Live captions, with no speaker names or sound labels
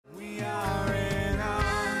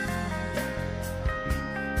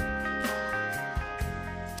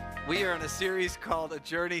We are in a series called A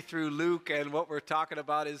Journey Through Luke, and what we're talking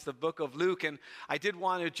about is the book of Luke. And I did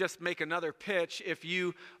want to just make another pitch. If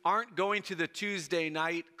you aren't going to the Tuesday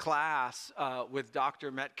night class with Dr.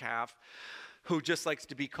 Metcalf, who just likes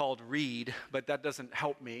to be called Reed, but that doesn't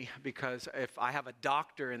help me because if I have a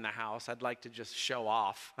doctor in the house, I'd like to just show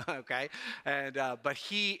off, okay? And but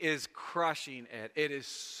he is crushing it. It is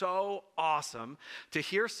so awesome to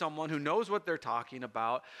hear someone who knows what they're talking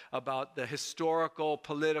about the historical,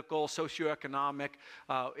 political, socioeconomic.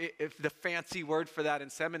 If the fancy word for that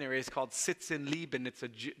in seminary is called Sitzenleben. It's a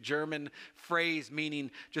German phrase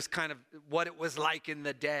meaning just kind of what it was like in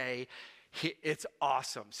the day. It's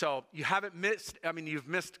awesome. So you haven't missed, you've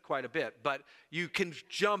missed quite a bit, but you can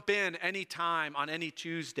jump in anytime on any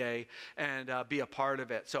Tuesday and be a part of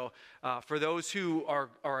it. So for those who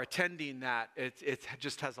are attending that, it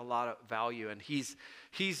just has a lot of value, and he's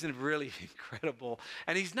really incredible.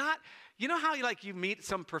 And he's not, you know how you meet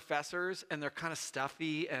some professors and they're kind of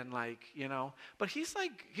stuffy and but he's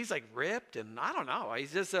like ripped, and I don't know.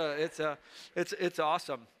 He's just it's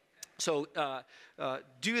awesome. So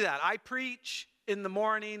do that. I preach in the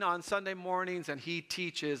morning on Sunday mornings, and he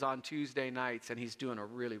teaches on Tuesday nights, and he's doing a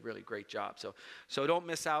really, really great job. So don't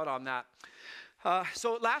miss out on that.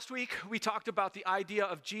 So last week, we talked about the idea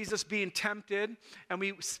of Jesus being tempted, and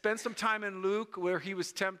we spent some time in Luke where he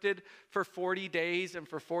was tempted for 40 days and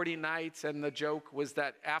for 40 nights, and the joke was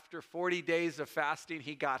that after 40 days of fasting,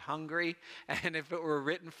 he got hungry, and if it were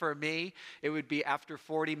written for me, it would be after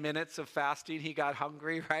 40 minutes of fasting, he got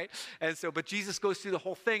hungry, right? And so, but Jesus goes through the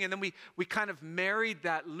whole thing, and then we kind of married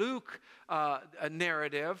that Luke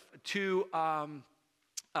narrative to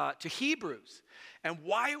Hebrews, and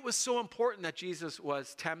why it was so important that Jesus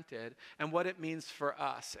was tempted and what it means for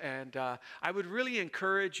us. And I would really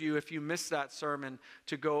encourage you, if you missed that sermon,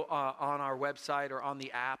 to go on our website or on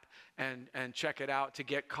the app and check it out to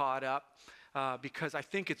get caught up. Because I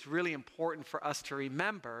think it's really important for us to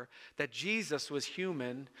remember that Jesus was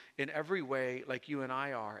human in every way like you and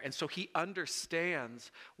I are. And so he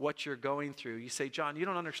understands what you're going through. You say, John, you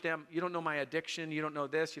don't understand, you don't know my addiction, you don't know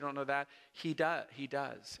this, you don't know that. He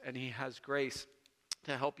does, and he has grace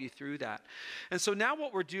to help you through that. And so now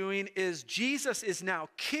what we're doing is Jesus is now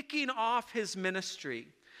kicking off his ministry.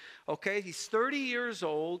 Okay, he's 30 years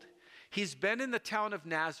old. He's been in the town of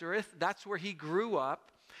Nazareth. That's where he grew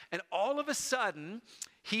up. And all of a sudden,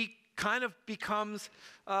 he kind of becomes,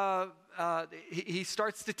 he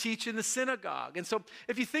starts to teach in the synagogue. And so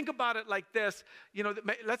if you think about it like this,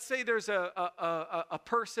 let's say there's a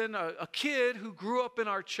person, a kid who grew up in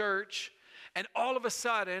our church, and all of a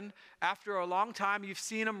sudden, after a long time, you've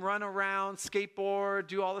seen him run around, skateboard,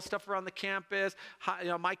 do all the stuff around the campus.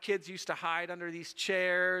 My kids used to hide under these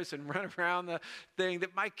chairs and run around the thing.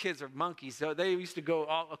 That my kids are monkeys, so they used to go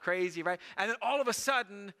all crazy, right? And then all of a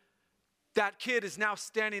sudden, that kid is now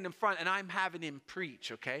standing in front, and I'm having him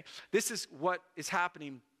preach, okay? This is what is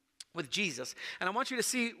happening with Jesus. And I want you to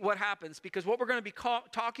see what happens, because what we're going to be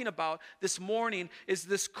talking about this morning is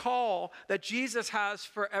this call that Jesus has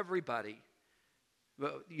for everybody.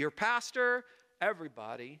 Your pastor,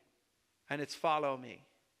 everybody, and it's follow me.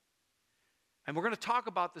 And we're going to talk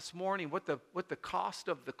about this morning what the cost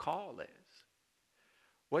of the call is,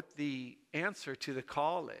 what the answer to the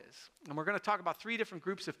call is. And we're going to talk about three different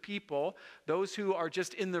groups of people: those who are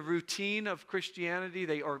just in the routine of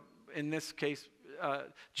Christianity, or in this case,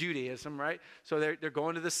 Judaism, right? So they're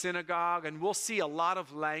going to the synagogue, and we'll see a lot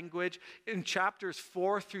of language in chapters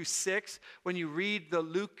 4 through 6. When you read the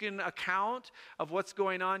Lucan account of what's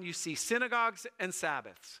going on, you see synagogues and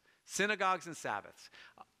Sabbaths. Synagogues and Sabbaths.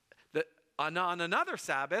 On another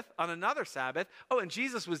Sabbath, and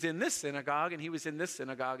Jesus was in this synagogue, and he was in this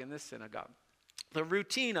synagogue, and this synagogue. The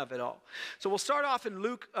routine of it all. So we'll start off in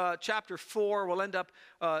Luke chapter 4. We'll end up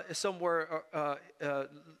somewhere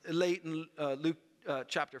late in Luke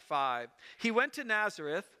chapter 5. He went to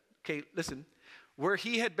Nazareth, okay, listen, where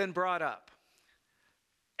he had been brought up.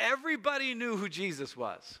 Everybody knew who Jesus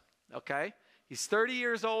was, okay? He's 30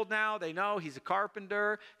 years old now. They know he's a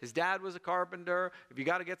carpenter. His dad was a carpenter. If you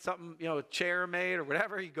got to get something, a chair made or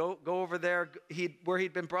whatever, you go over there where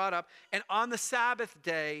he'd been brought up. And on the Sabbath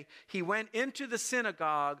day, he went into the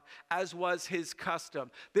synagogue as was his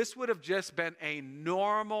custom. This would have just been a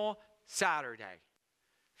normal Saturday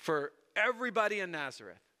for everybody in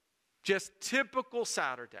Nazareth. Just typical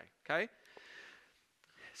Saturday, okay?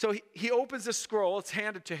 So he opens the scroll. It's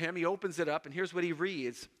handed to him. He opens it up, and here's what he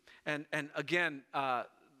reads. And again, on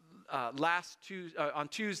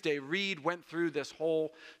Tuesday, Reed went through this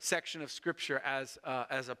whole section of Scripture as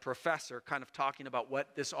a professor, kind of talking about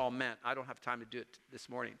what this all meant. I don't have time to do it this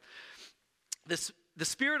morning. The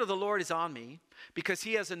Spirit of the Lord is on me because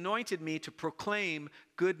he has anointed me to proclaim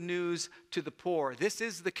good news to the poor. This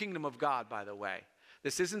is the kingdom of God, by the way.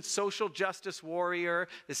 This isn't social justice warrior.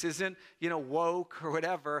 This isn't, woke or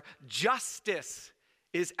whatever. Justice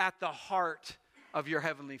is at the heart of your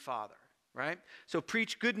heavenly Father, right? So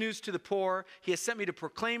preach good news to the poor. He has sent me to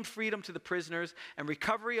proclaim freedom to the prisoners and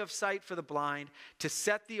recovery of sight for the blind, to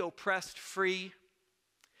set the oppressed free,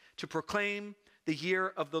 to proclaim the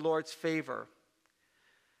year of the Lord's favor.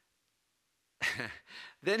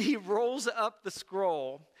 Then he rolls up the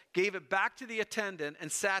scroll, gave it back to the attendant,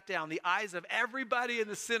 and sat down. The eyes of everybody in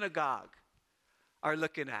the synagogue are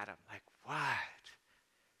looking at him like, what?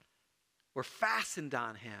 We're fastened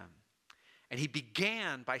on him. And he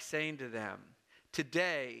began by saying to them,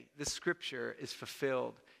 today the scripture is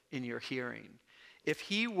fulfilled in your hearing. If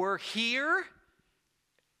he were here,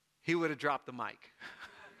 he would have dropped the mic.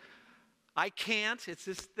 I can't. It's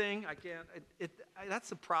this thing. I can't. That's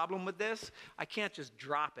the problem with this. I can't just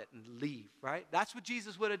drop it and leave, right? That's what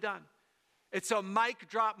Jesus would have done. It's a mic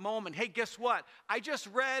drop moment. Hey, guess what? I just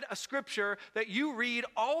read a scripture that you read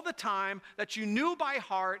all the time, that you knew by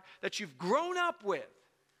heart, that you've grown up with.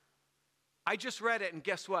 I just read it, and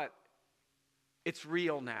guess what? It's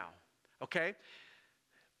real now, okay?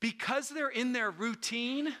 Because they're in their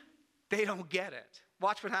routine, they don't get it.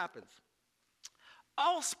 Watch what happens.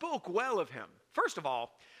 All spoke well of him. First of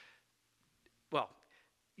all,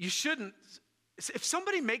 you shouldn't. If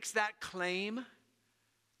somebody makes that claim,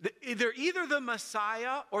 they're either the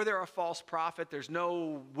Messiah or they're a false prophet. There's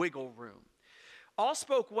no wiggle room. All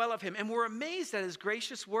spoke well of him and were amazed at his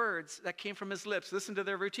gracious words that came from his lips. Listen to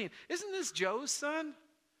their routine. Isn't this Joe's son?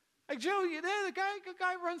 Like, Joe, the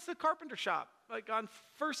guy runs the carpenter shop, like on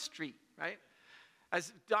First Street, right?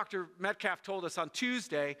 As Dr. Metcalf told us on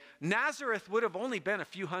Tuesday, Nazareth would have only been a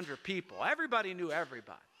few hundred people. Everybody knew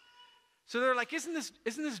everybody. So they're like, isn't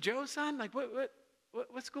this Joe's son? Like,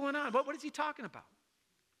 what's going on? What is he talking about?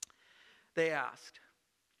 They asked.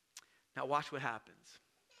 Now watch what happens.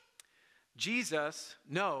 Jesus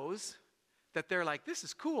knows that they're like, this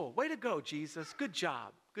is cool. Way to go, Jesus. Good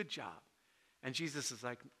job. Good job. And Jesus is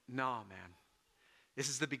like, no, man. This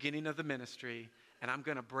is the beginning of the ministry, and I'm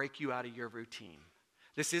going to break you out of your routine.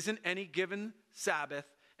 This isn't any given Sabbath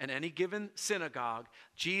and any given synagogue.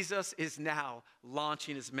 Jesus is now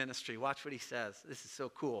launching his ministry. Watch what he says. This is so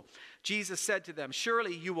cool. Jesus said to them,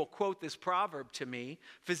 surely you will quote this proverb to me,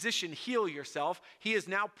 physician, heal yourself. He is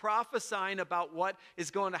now prophesying about what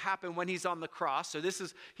is going to happen when he's on the cross. So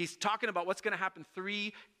he's talking about what's going to happen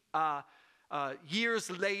 3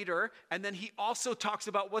 years later. And then he also talks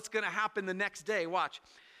about what's going to happen the next day. Watch.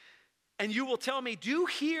 And you will tell me, do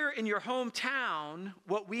here in your hometown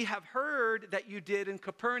what we have heard that you did in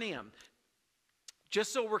Capernaum.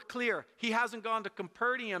 Just so we're clear, he hasn't gone to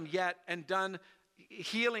Capernaum yet and done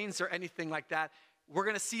healings or anything like that. We're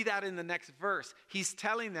going to see that in the next verse. He's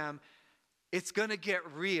telling them it's going to get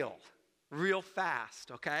real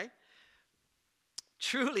fast, okay?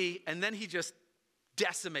 Truly, and then he just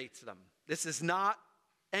decimates them. This is not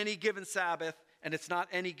any given Sabbath, and it's not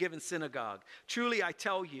any given synagogue. Truly, I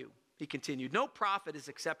tell you, he continued, no prophet is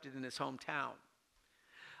accepted in his hometown.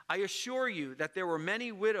 I assure you that there were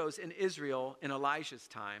many widows in Israel in Elijah's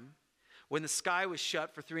time, when the sky was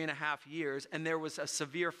shut for 3.5 years, and there was a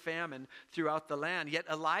severe famine throughout the land. Yet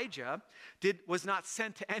Elijah was not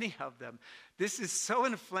sent to any of them. This is so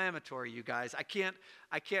inflammatory, you guys. I can't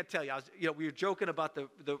tell you. We were joking about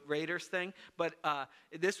the Raiders thing, but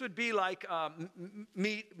this would be like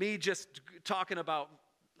me just talking about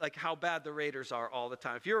like how bad the Raiders are all the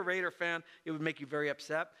time. If you're a Raider fan, it would make you very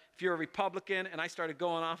upset. If you're a Republican and I started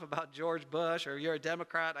going off about George Bush, or you're a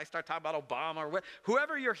Democrat, I start talking about Obama, or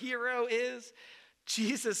whoever your hero is,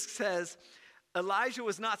 Jesus says, Elijah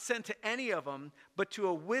was not sent to any of them, but to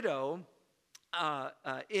a widow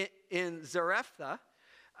in Zarephath,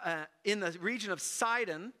 in the region of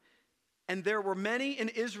Sidon. And there were many in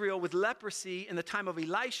Israel with leprosy in the time of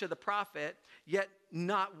Elisha the prophet, yet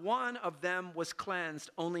not one of them was cleansed,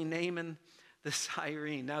 only Naaman the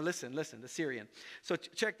Syrian. Now listen, the Syrian. So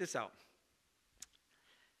check this out.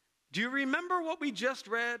 Do you remember what we just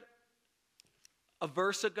read a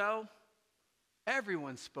verse ago?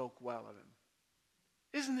 Everyone spoke well of him.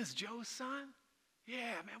 Isn't this Joe's son?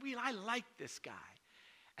 Yeah, man, I like this guy.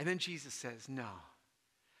 And then Jesus says, no.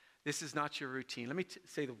 This is not your routine. Let me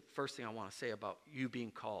say the first thing I want to say about you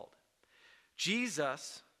being called.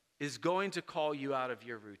 Jesus is going to call you out of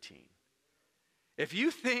your routine. If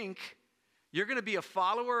you think you're going to be a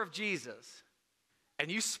follower of Jesus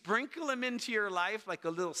and you sprinkle him into your life like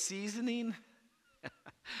a little seasoning,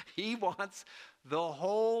 he wants the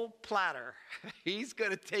whole platter. He's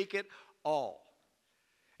going to take it all.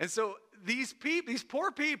 And so these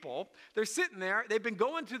poor people, they're sitting there. They've been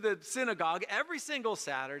going to the synagogue every single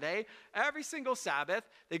Saturday, every single Sabbath.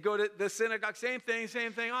 They go to the synagogue, same thing.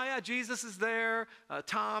 Oh, yeah, Jesus is there.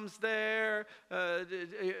 Tom's there.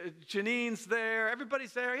 Janine's there.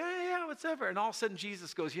 Everybody's there. Yeah, whatever. And all of a sudden,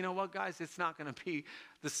 Jesus goes, you know what, guys? It's not going to be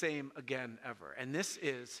the same again ever. And this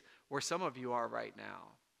is where some of you are right now.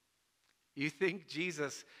 You think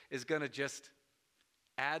Jesus is going to just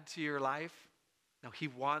add to your life? No, he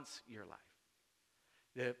wants your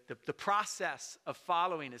life. The process of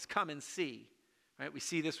following is come and see. Right? We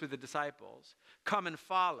see this with the disciples. Come and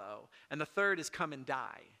follow. And the third is come and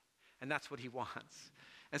die. And that's what he wants.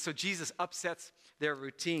 And so Jesus upsets their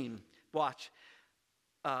routine. Watch.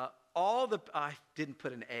 I didn't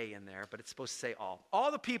put an A in there, but it's supposed to say all.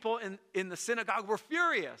 All the people in the synagogue were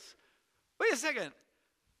furious. Wait a second.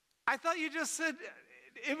 I thought you just said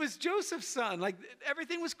it was Joseph's son. Like,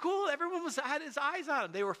 everything was cool. Everyone had his eyes on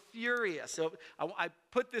him. They were furious. So I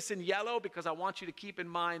put this in yellow because I want you to keep in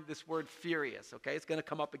mind this word furious, okay? It's going to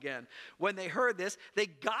come up again. When they heard this, they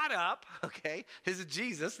got up, okay? This is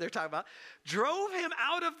Jesus they're talking about. Drove him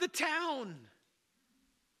out of the town.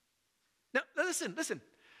 Now, listen.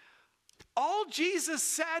 All Jesus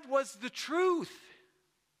said was the truth.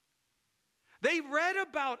 They read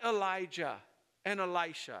about Elijah and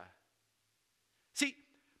Elisha. See,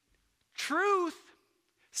 truth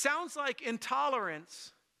sounds like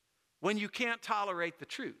intolerance when you can't tolerate the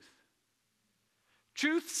truth.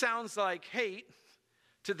 Truth sounds like hate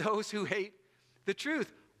to those who hate the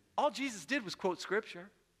truth. All Jesus did was quote scripture.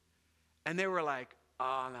 And they were like,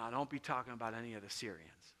 oh, no, don't be talking about any of the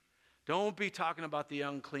Syrians. Don't be talking about the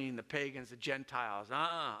unclean, the pagans, the Gentiles.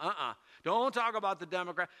 Don't talk about the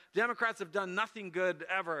Democrats. Democrats have done nothing good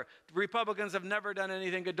ever. Republicans have never done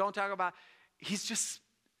anything good. Don't talk about. He's just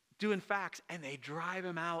doing facts, and they drive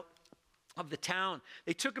him out of the town.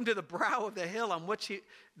 They took him to the brow of the hill on which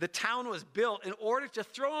the town was built in order to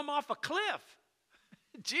throw him off a cliff.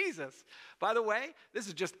 Jesus. By the way, this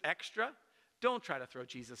is just extra. Don't try to throw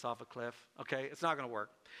Jesus off a cliff, okay? It's not going to work.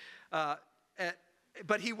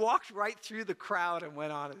 But he walked right through the crowd and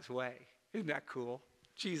went on his way. Isn't that cool?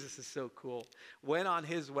 Jesus is so cool. Went on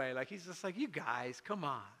his way. Like, he's just like, you guys, come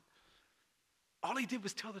on. All he did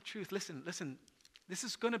was tell the truth. Listen, this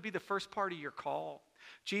is going to be the first part of your call.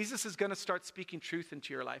 Jesus is going to start speaking truth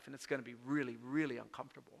into your life, and it's going to be really, really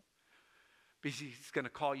uncomfortable. Because he's going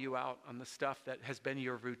to call you out on the stuff that has been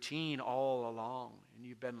your routine all along. And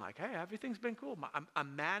you've been like, hey, everything's been cool.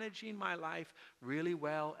 I'm managing my life really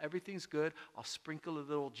well. Everything's good. I'll sprinkle a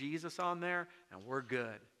little Jesus on there, and we're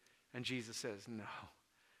good. And Jesus says, no,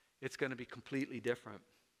 it's going to be completely different.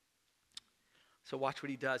 So watch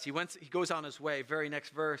what he does. He goes on his way, very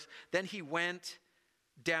next verse. Then he went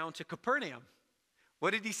down to Capernaum.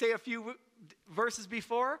 What did he say a few verses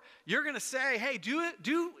before? You're going to say, hey,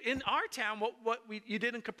 do in our town what you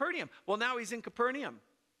did in Capernaum. Well, now he's in Capernaum,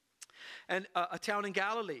 and a town in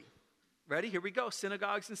Galilee. Ready? Here we go.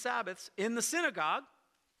 Synagogues and Sabbaths. In the synagogue,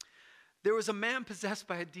 there was a man possessed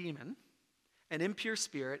by a demon, an impure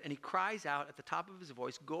spirit, and he cries out at the top of his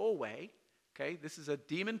voice, go away. Okay, this is a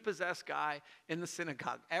demon-possessed guy in the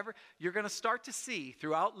synagogue. You're going to start to see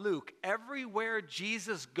throughout Luke, everywhere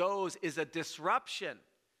Jesus goes is a disruption.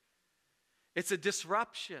 It's a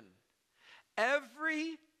disruption.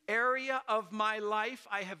 Every area of my life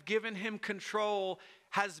I have given him control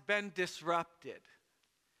has been disrupted.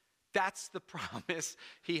 That's the promise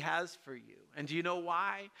he has for you. And do you know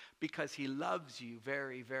why? Because he loves you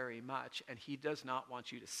very, very much, and he does not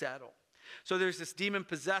want you to settle. So there's this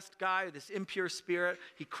demon-possessed guy, this impure spirit.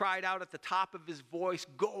 He cried out at the top of his voice,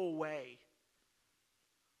 go away.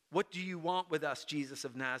 What do you want with us, Jesus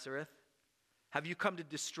of Nazareth? Have you come to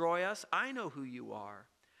destroy us? I know who you are,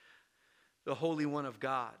 the Holy One of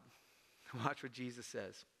God. Watch what Jesus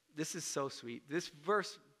says. This is so sweet. This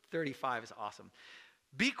verse 35 is awesome.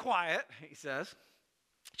 Be quiet, he says.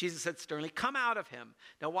 Jesus said sternly, come out of him.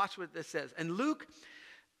 Now watch what this says. And Luke,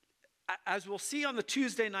 as we'll see on the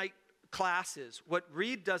Tuesday night classes, what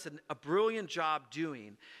Reed does a brilliant job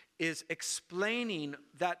doing is explaining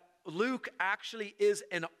that Luke actually is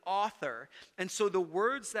an author, and so the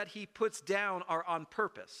words that he puts down are on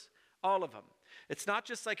purpose, all of them. It's not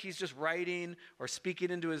just like he's just writing or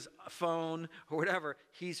speaking into his phone or whatever.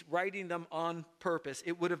 He's writing them on purpose.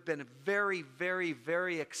 It would have been very, very,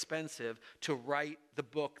 very expensive to write the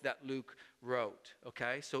book that Luke wrote,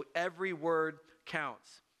 okay? So every word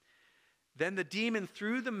counts. Then the demon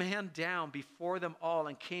threw the man down before them all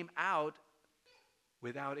and came out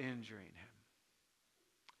without injuring him.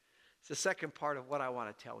 the second part of what I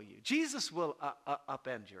want to tell you. Jesus will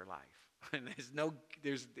upend your life. And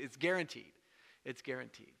it's guaranteed. It's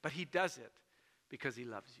guaranteed. But he does it because he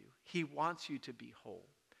loves you. He wants you to be whole.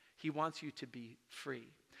 He wants you to be free.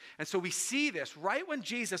 And so we see this right when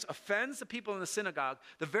Jesus offends the people in the synagogue.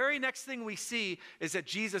 The very next thing we see is that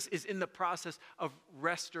Jesus is in the process of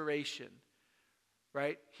restoration.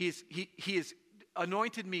 Right? He has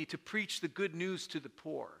anointed me to preach the good news to the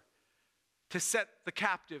poor, to set the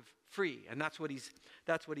captive free, and that's what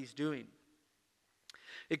he's doing.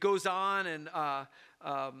 It goes on, and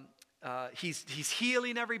he's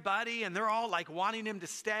healing everybody, and they're all like wanting him to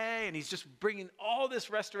stay, and he's just bringing all this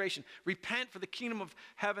restoration. Repent, for the kingdom of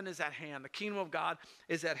heaven is at hand. The kingdom of God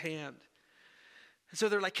is at hand. And so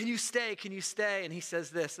they're like, can you stay? Can you stay? And he says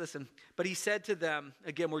this, listen, but he said to them,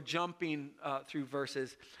 again, we're jumping through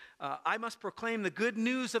verses, I must proclaim the good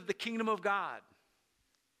news of the kingdom of God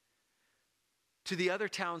to the other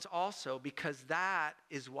towns also, because that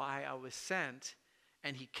is why I was sent.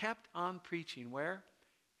 And he kept on preaching where?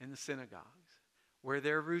 In the synagogues, where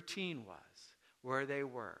their routine was, where they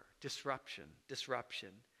were. Disruption.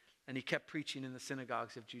 And he kept preaching in the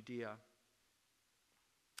synagogues of Judea.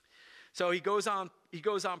 So he goes on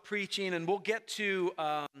preaching, and we'll get to,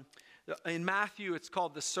 in Matthew, it's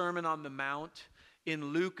called the Sermon on the Mount.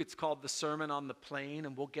 In Luke, it's called the Sermon on the Plain,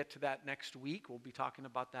 and we'll get to that next week. We'll be talking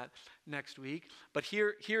about that next week. But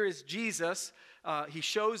here is Jesus. He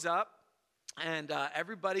shows up, and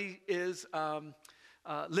everybody is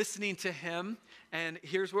listening to him. And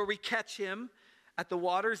here's where we catch him at the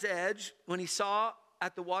water's edge. When he saw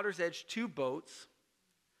at the water's edge 2 boats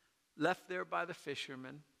left there by the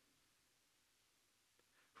fishermen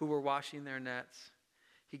who were washing their nets.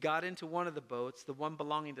 He got into one of the boats, the one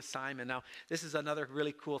belonging to Simon. Now, this is another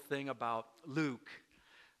really cool thing about Luke.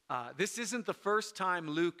 This isn't the first time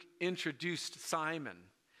Luke introduced Simon.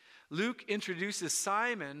 Luke introduces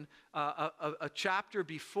Simon a chapter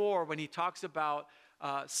before, when he talks about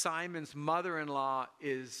Simon's mother-in-law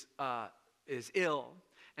is ill,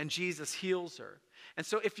 and Jesus heals her. And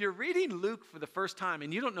so if you're reading Luke for the first time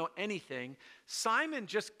and you don't know anything, Simon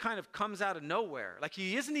just kind of comes out of nowhere. Like,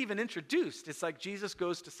 he isn't even introduced. It's like Jesus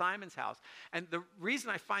goes to Simon's house. And the reason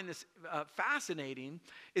I find this fascinating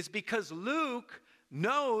is because Luke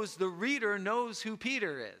knows, the reader knows who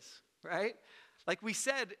Peter is, right? Like we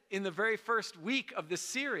said in the very first week of this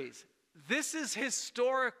series, this is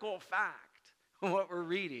historical fact, what we're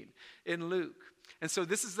reading in Luke. And so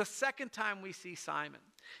this is the second time we see Simon.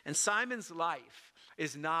 And Simon's life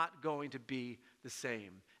is not going to be the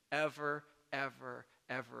same ever, ever,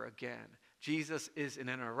 ever again. Jesus is an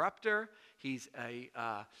interrupter. He's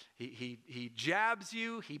he jabs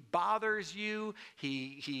you. He bothers you.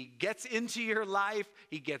 He gets into your life.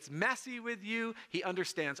 He gets messy with you. He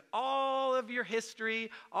understands all of your history,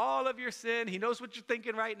 all of your sin. He knows what you're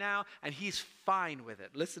thinking right now, and he's fine with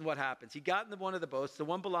it. Listen what happens. He got in one of the boats, the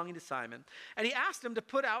one belonging to Simon, and he asked him to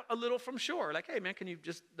put out a little from shore. Like, hey, man, can you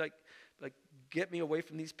just like get me away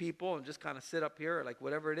from these people and just kind of sit up here, or like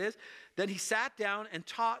whatever it is. Then he sat down and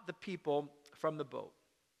taught the people from the boat.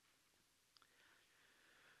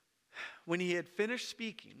 When he had finished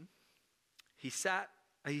speaking, he said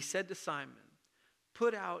to Simon,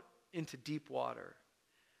 put out into deep water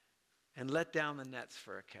and let down the nets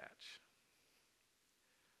for a catch.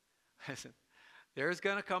 Listen, there's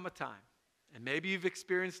going to come a time, and maybe you've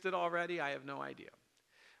experienced it already, I have no idea,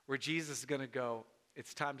 where Jesus is going to go,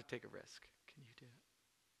 it's time to take a risk. Can you do it?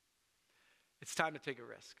 It's time to take a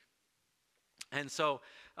risk. And so,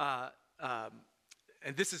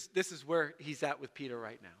 and this is where he's at with Peter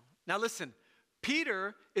right now. Now listen,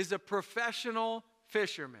 Peter is a professional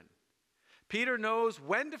fisherman. Peter knows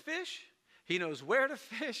when to fish. He knows where to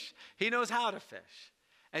fish. He knows how to fish.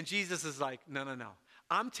 And Jesus is like, no.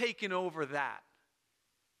 I'm taking over that.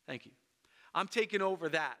 Thank you. I'm taking over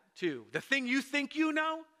that too. The thing you think you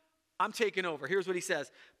know, I'm taking over. Here's what he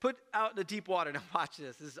says. Put out in the deep water. Now watch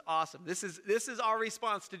this. This is awesome. This is our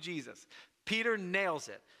response to Jesus. Peter nails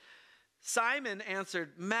it. Simon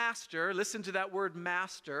answered, Master, listen to that word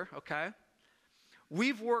master, okay?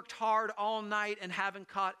 We've worked hard all night and haven't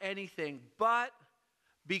caught anything, but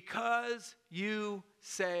because you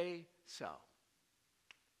say so.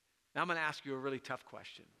 Now I'm going to ask you a really tough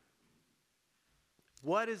question.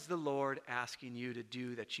 What is the Lord asking you to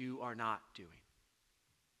do that you are not doing?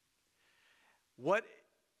 What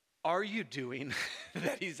are you doing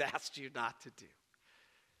that he's asked you not to do?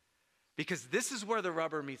 Because this is where the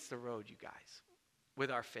rubber meets the road, you guys,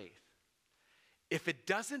 with our faith. If it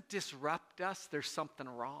doesn't disrupt us, there's something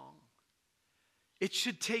wrong. It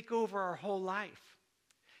should take over our whole life.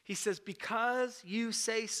 He says, because you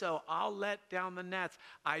say so, I'll let down the nets.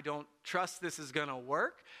 I don't trust this is going to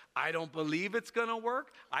work. I don't believe it's going to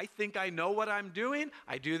work. I think I know what I'm doing.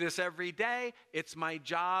 I do this every day. It's my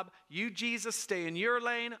job. You, Jesus, stay in your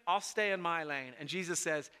lane. I'll stay in my lane. And Jesus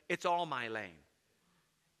says, it's all my lane.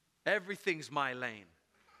 Everything's my lane.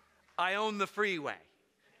 I own the freeway.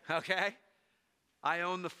 Okay? I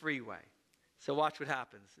own the freeway. So watch what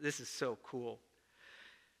happens. This is so cool.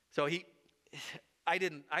 So I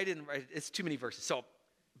didn't write, it's too many verses.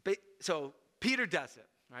 So Peter does it,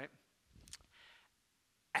 right?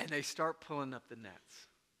 And they start pulling up the nets.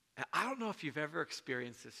 And I don't know if you've ever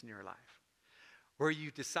experienced this in your life, where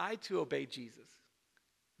you decide to obey Jesus.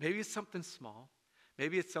 Maybe it's something small.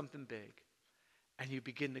 Maybe it's something big. And you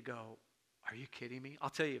begin to go, are you kidding me?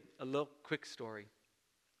 I'll tell you a little quick story.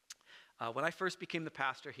 When I first became the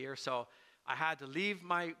pastor here, so I had to leave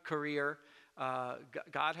my career.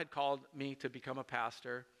 God had called me to become a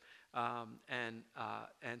pastor, and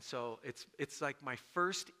so it's like my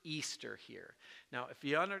first Easter here. Now,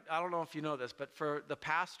 I don't know if you know this, but for the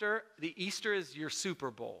pastor, the Easter is your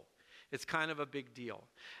Super Bowl. It's kind of a big deal,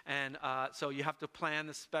 and so you have to plan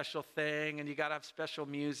this special thing, and you got to have special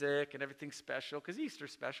music and everything's special because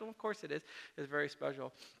Easter's special. Of course, it is. It's very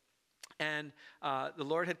special. And the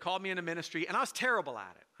Lord had called me into ministry, and I was terrible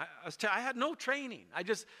at it. I had no training. I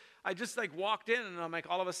just like walked in, and I'm like,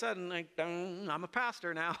 all of a sudden, like, I'm a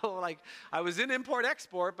pastor now. Like, I was in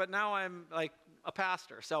import-export, but now I'm like a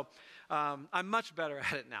pastor. So I'm much better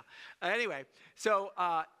at it now. Anyway, so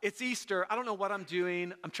it's Easter. I don't know what I'm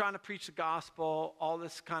doing. I'm trying to preach the gospel, all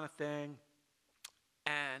this kind of thing.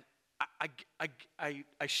 And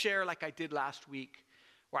I share like I did last week,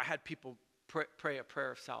 where I had people pray a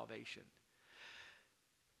prayer of salvation.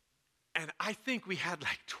 And I think we had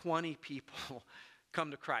like 20 people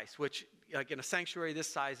come to Christ, which like in a sanctuary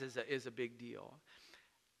this size is a big deal.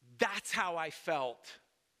 That's how I felt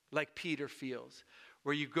like Peter feels,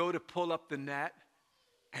 where you go to pull up the net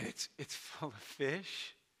and it's full of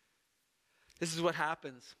fish. This is what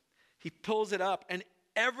happens. He pulls it up and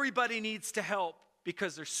everybody needs to help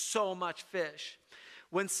because there's so much fish.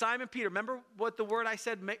 When Simon Peter, remember what the word I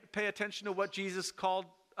said, pay attention to what Jesus called,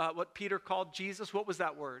 what Peter called Jesus. What was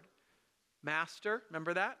that word? Master.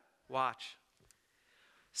 Remember that? Watch.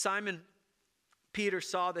 Simon Peter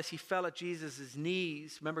saw this. He fell at Jesus'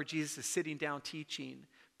 knees. Remember, Jesus is sitting down teaching.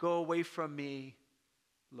 Go away from me,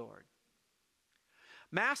 Lord.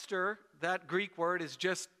 Master, that Greek word is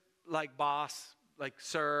just like boss, like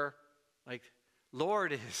sir, like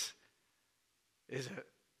Lord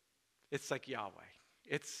it's like Yahweh.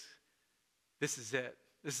 This is it.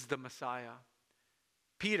 This is the Messiah.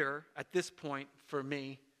 Peter, at this point, for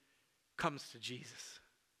me, comes to Jesus.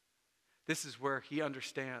 This is where he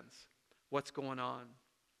understands what's going on. It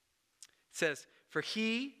says, for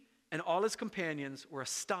he and all his companions were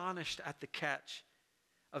astonished at the catch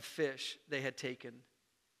of fish they had taken.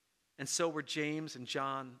 And so were James and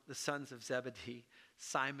John, the sons of Zebedee,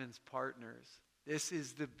 Simon's partners. This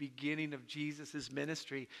is the beginning of Jesus'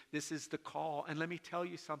 ministry. This is the call. And let me tell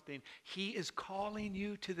you something. He is calling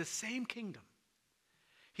you to the same kingdom.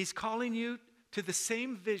 He's calling you to the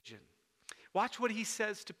same vision. Watch what he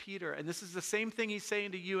says to Peter. And this is the same thing he's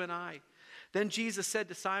saying to you and I. Then Jesus said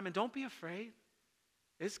to Simon, don't be afraid.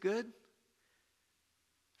 It's good.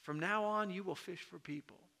 From now on, you will fish for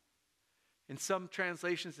people. In some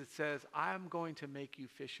translations, it says, I'm going to make you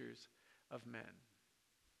fishers of men.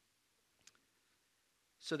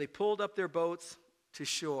 So they pulled up their boats to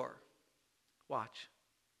shore. Watch.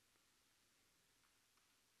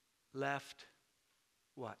 Left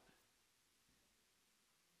what?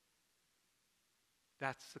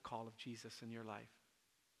 That's the call of Jesus in your life.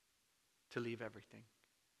 To leave everything.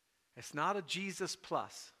 It's not a Jesus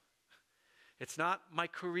plus. It's not my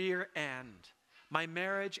career and my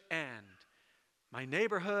marriage and my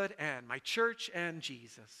neighborhood and my church and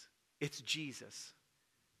Jesus. It's Jesus.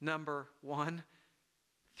 Number 1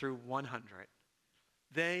 through 100.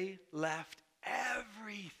 They left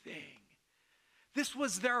everything. This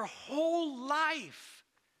was their whole life.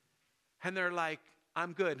 And they're like,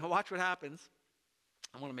 I'm good. Now watch what happens.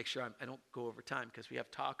 I want to make sure I don't go over time because we have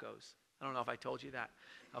tacos. I don't know if I told you that.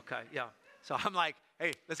 Okay, yeah. So I'm like,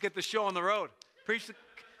 hey, let's get the show on the road.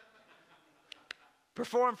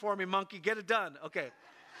 Perform for me, monkey. Get it done. Okay.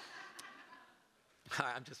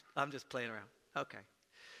 I'm just playing around. Okay.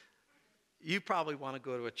 You probably want to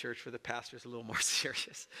go to a church where the pastor's a little more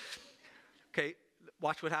serious. Okay,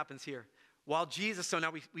 watch what happens here. While Jesus, so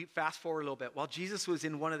now we fast forward a little bit. While Jesus was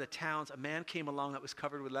in one of the towns, a man came along that was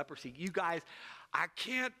covered with leprosy. You guys, I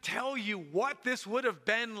can't tell you what this would have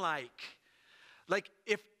been like. Like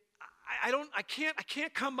if I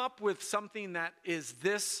can't come up with something that is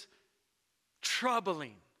this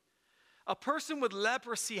troubling. A person with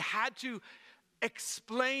leprosy had to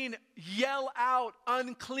explain, yell out,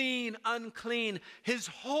 unclean, unclean. His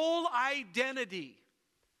whole identity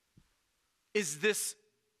is this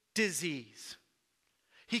disease.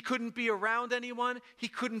 He couldn't be around anyone. He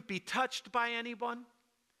couldn't be touched by anyone.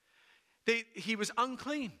 He was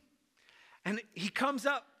unclean. And he comes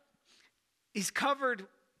up. He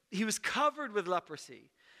was covered with leprosy.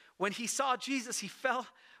 When he saw Jesus, he fell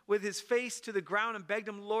with his face to the ground and begged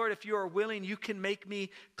him, Lord, if you are willing, you can make me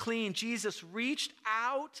clean. Jesus reached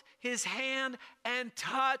out his hand and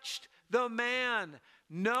touched the man.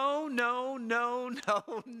 No, no, no,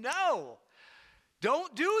 no, no.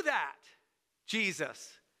 Don't do that,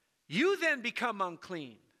 Jesus. You then become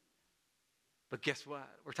unclean. But guess what?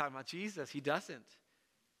 We're talking about Jesus. He doesn't.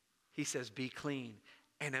 He says, be clean.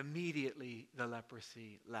 And immediately the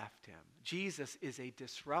leprosy left him. Jesus is a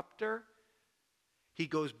disruptor. He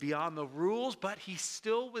goes beyond the rules, but he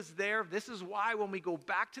still was there. This is why when we go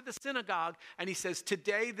back to the synagogue and he says,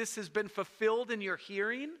 today this has been fulfilled in your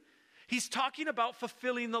hearing, he's talking about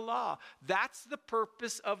fulfilling the law. That's the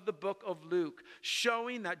purpose of the book of Luke,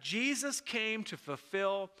 showing that Jesus came to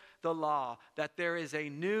fulfill the law, that there is a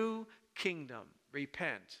new kingdom.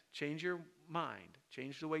 Repent, change your mind,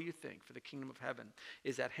 change the way you think, for the kingdom of heaven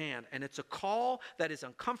is at hand. And it's a call that is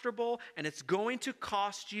uncomfortable, and it's going to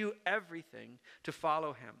cost you everything to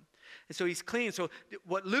follow him. And so he's clean. So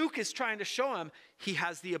what Luke is trying to show him, he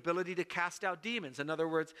has the ability to cast out demons. In other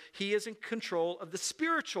words, he is in control of the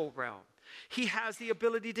spiritual realm. He has the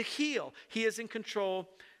ability to heal. He is in control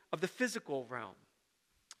of the physical realm.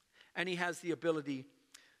 And he has the ability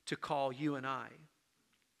to call you and I.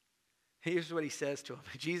 Here's what he says to him.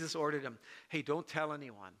 Jesus ordered him, hey, don't tell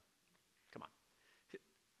anyone. Come on.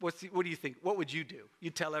 What do you think? What would you do?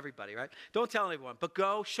 You'd tell everybody, right? Don't tell anyone, but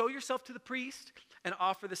go, show yourself to the priest, and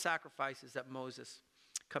offer the sacrifices that Moses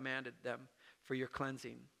commanded them for your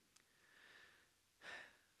cleansing.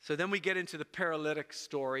 So then we get into the paralytic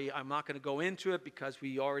story. I'm not going to go into it because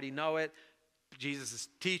we already know it. Jesus is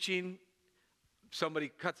teaching.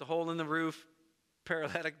 Somebody cuts a hole in the roof.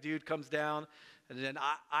 Paralytic dude comes down. And then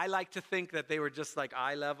I like to think that they were just like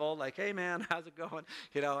eye level, like, hey, man, how's it going?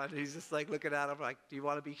 You know, and he's just like looking at him like, do you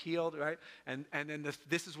want to be healed, right? And then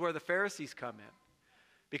this is where the Pharisees come in.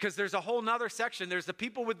 Because there's a whole nother section. There's the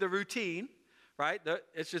people with the routine, right?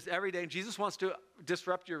 It's just every day. And Jesus wants to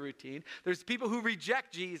disrupt your routine. There's the people who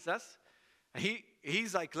reject Jesus.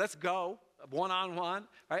 He's like, let's go, one-on-one,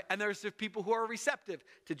 right? And there's the people who are receptive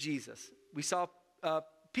to Jesus. We saw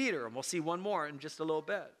Peter, and we'll see one more in just a little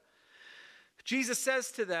bit. Jesus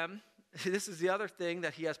says to them, this is the other thing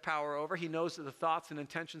that he has power over. He knows the thoughts and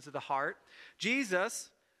intentions of the heart.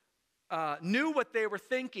 Jesus knew what they were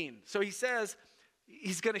thinking. So he says,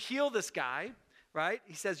 he's going to heal this guy, right?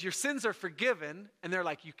 He says, your sins are forgiven. And they're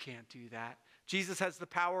like, you can't do that. Jesus has the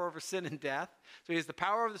power over sin and death. So he has the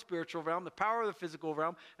power of the spiritual realm, the power of the physical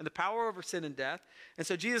realm, and the power over sin and death. And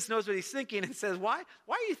so Jesus knows what he's thinking and says, why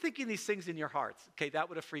are you thinking these things in your hearts? Okay, that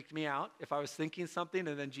would have freaked me out if I was thinking something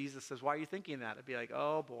and then Jesus says, why are you thinking that? I'd be like,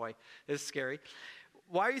 oh boy, this is scary.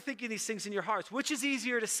 Why are you thinking these things in your hearts? Which is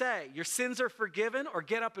easier to say, your sins are forgiven or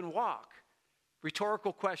get up and walk?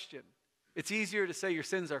 Rhetorical question. It's easier to say your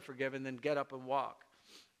sins are forgiven than get up and walk.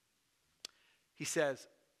 He says,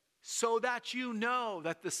 so that you know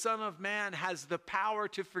that the Son of Man has the power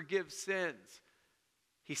to forgive sins.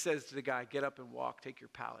 He says to the guy, get up and walk, take your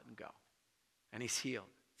pallet and go. And he's healed.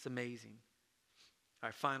 It's amazing. All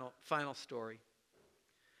right, final story.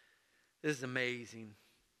 This is amazing.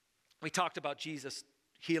 We talked about Jesus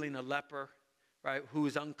healing a leper, right, who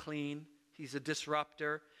is unclean. He's a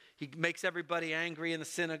disruptor. He makes everybody angry in the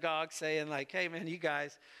synagogue saying like, hey man, you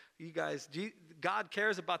guys, God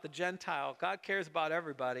cares about the Gentile. God cares about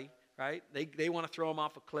everybody, right? They want to throw him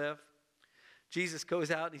off a cliff. Jesus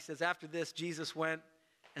goes out and he says, after this, Jesus went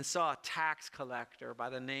and saw a tax collector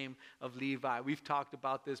by the name of Levi. We've talked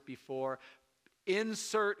about this before.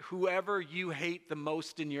 Insert whoever you hate the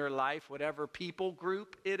most in your life, whatever people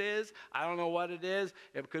group it is. I don't know what it is.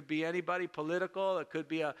 It could be anybody political. It could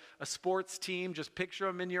be a sports team. Just picture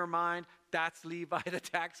them in your mind. That's Levi, the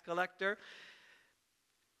tax collector.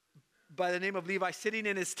 By the name of Levi, sitting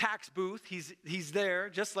in his tax booth. He's there,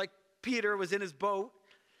 just like Peter was in his boat.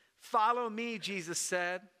 Follow me, Jesus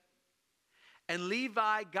said. And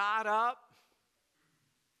Levi got up.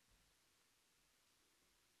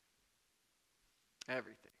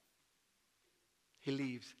 Everything. He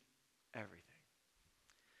leaves everything.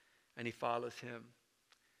 And he follows him.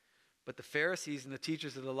 But the Pharisees and the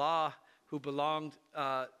teachers of the law who belonged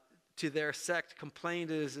to their sect, complained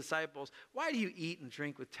to his disciples, "Why do you eat and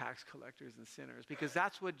drink with tax collectors and sinners?" Because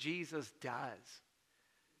that's what Jesus does.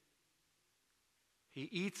 He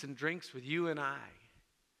eats and drinks with you and I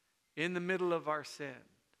in the middle of our sin.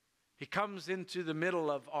 He comes into the middle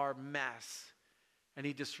of our mess and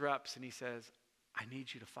he disrupts and he says, "I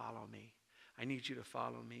need you to follow me. I need you to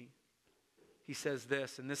follow me." He says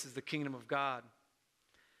this, and this is the kingdom of God.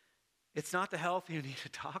 It's not the healthy who need a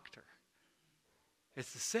doctor.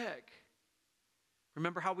 It's the sick.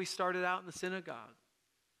 Remember how we started out in the synagogue?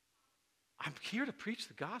 I'm here to preach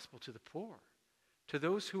the gospel to the poor, to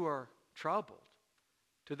those who are troubled,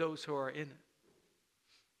 to those who are in it.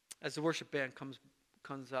 As the worship band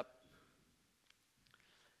comes up,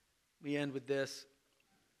 we end with this.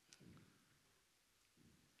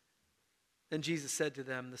 Then Jesus said to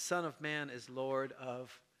them, "The Son of Man is Lord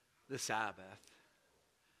of the Sabbath."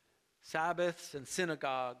 Sabbaths and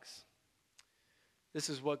synagogues. This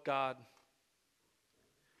is what God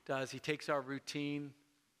does. He takes our routine.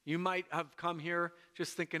 You might have come here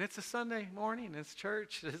just thinking, it's a Sunday morning, it's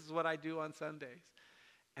church. This is what I do on Sundays.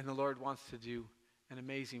 And the Lord wants to do an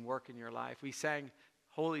amazing work in your life. We sang,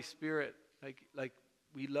 "Holy Spirit," like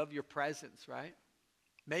we love your presence, right?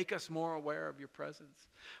 Make us more aware of your presence.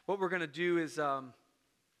 What we're going to do is they'll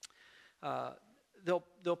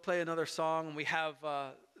play another song, and we have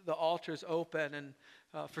the altars open. And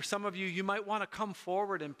for some of you, you might want to come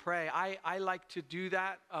forward and pray. I like to do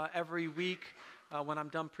that every week. When I'm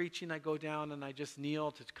done preaching, I go down and I just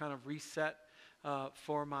kneel to kind of reset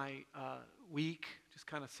for my week, just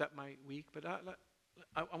kind of set my week. But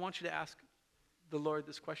I want you to ask the Lord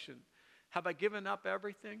this question. Have I given up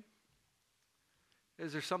everything?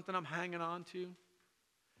 Is there something I'm hanging on to?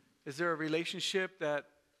 Is there a relationship that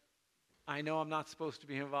I know I'm not supposed to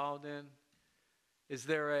be involved in? Is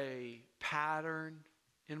there a pattern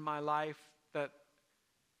in my life that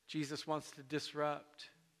Jesus wants to disrupt?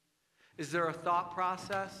 Is there a thought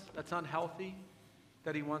process that's unhealthy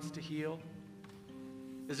that he wants to heal?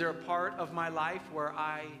 Is there a part of my life where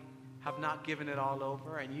I have not given it all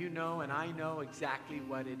over, and you know and I know exactly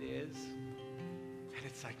what it is? And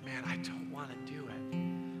it's like, man, I don't want to do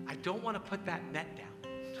it. I don't want to put that net down.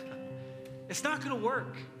 It's not going to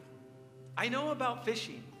work. I know about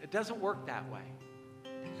fishing. It doesn't work that way.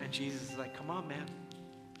 And Jesus is like, come on, man.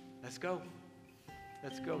 Let's go.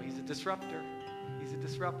 Let's go. He's a disruptor. He's a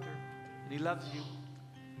disruptor. And he loves you.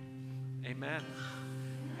 Amen.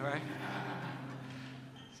 All right.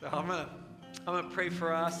 So I'm gonna pray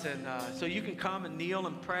for us, and so you can come and kneel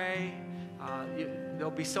and pray. There'll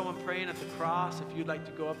be someone praying at the cross if you'd like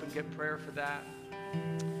to go up and get prayer for that.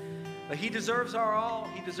 But he deserves our all.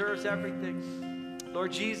 He deserves everything.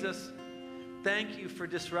 Lord Jesus, thank you for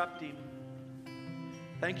disrupting.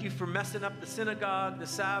 Thank you for messing up the synagogue, the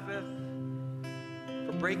Sabbath,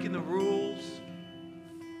 for breaking the rules,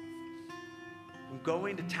 from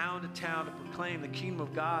going to town to proclaim the kingdom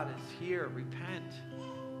of God is here. Repent.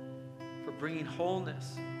 For bringing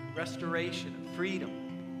wholeness, restoration, and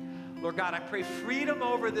freedom. Lord God, I pray freedom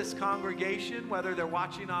over this congregation, whether they're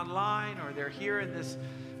watching online or they're here in this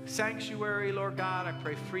sanctuary. Lord God, I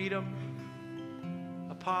pray freedom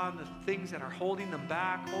upon the things that are holding them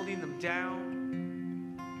back, holding them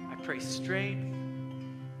down. I pray strength,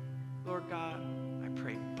 Lord God. I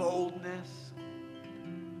pray boldness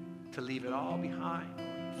to leave it all behind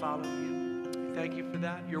and follow you. Thank you for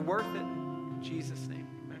that. You're worth it. In Jesus' name.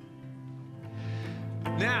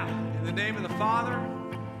 Now, in the name of the Father,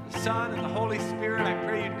 the Son, and the Holy Spirit, I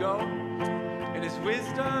pray you'd go in his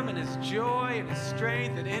wisdom, and his joy, and his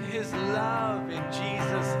strength, and in his love, in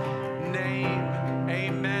Jesus' name.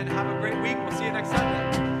 Amen. Have a great week. We'll see you next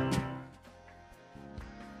Sunday.